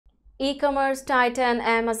E-commerce titan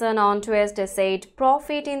Amazon on Tuesday said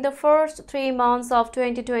profit in the first 3 months of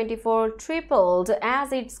 2024 tripled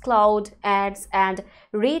as its cloud, ads, and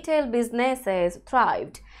retail businesses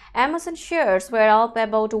thrived. Amazon shares were up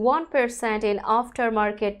about 1% in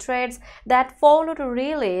aftermarket trades that followed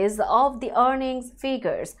release of the earnings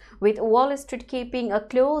figures, with Wall Street keeping a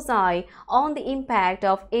close eye on the impact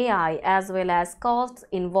of AI as well as costs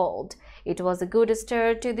involved. It was a good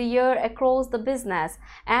start to the year across the business,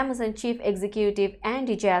 Amazon Chief Executive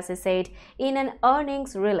Andy Jassy said in an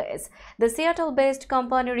earnings release. The Seattle-based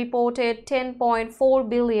company reported $10.4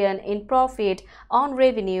 billion in profit on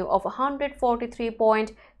revenue of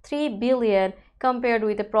 $143.3 billion compared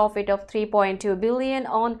with a profit of $3.2 billion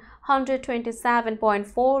on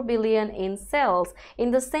 $127.4 billion in sales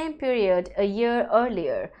in the same period a year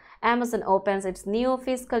earlier. Amazon opens its new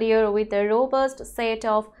fiscal year with a robust set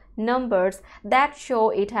of numbers that show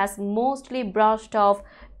it has mostly brushed off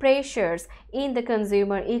pressures in the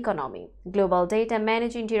consumer economy. Global Data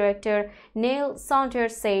Managing Director Neil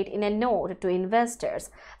Saunders said in a note to investors,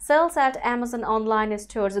 sales at Amazon online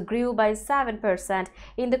stores grew by 7%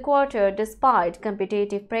 in the quarter despite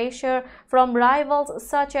competitive pressure from rivals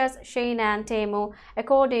such as Shein and Temu,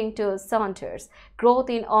 according to Saunders. Growth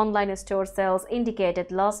in online store sales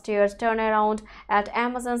indicated last year's turnaround at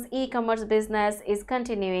Amazon's e-commerce business is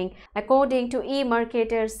continuing, according to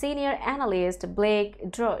eMarketer senior analyst Blake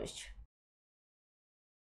Drush.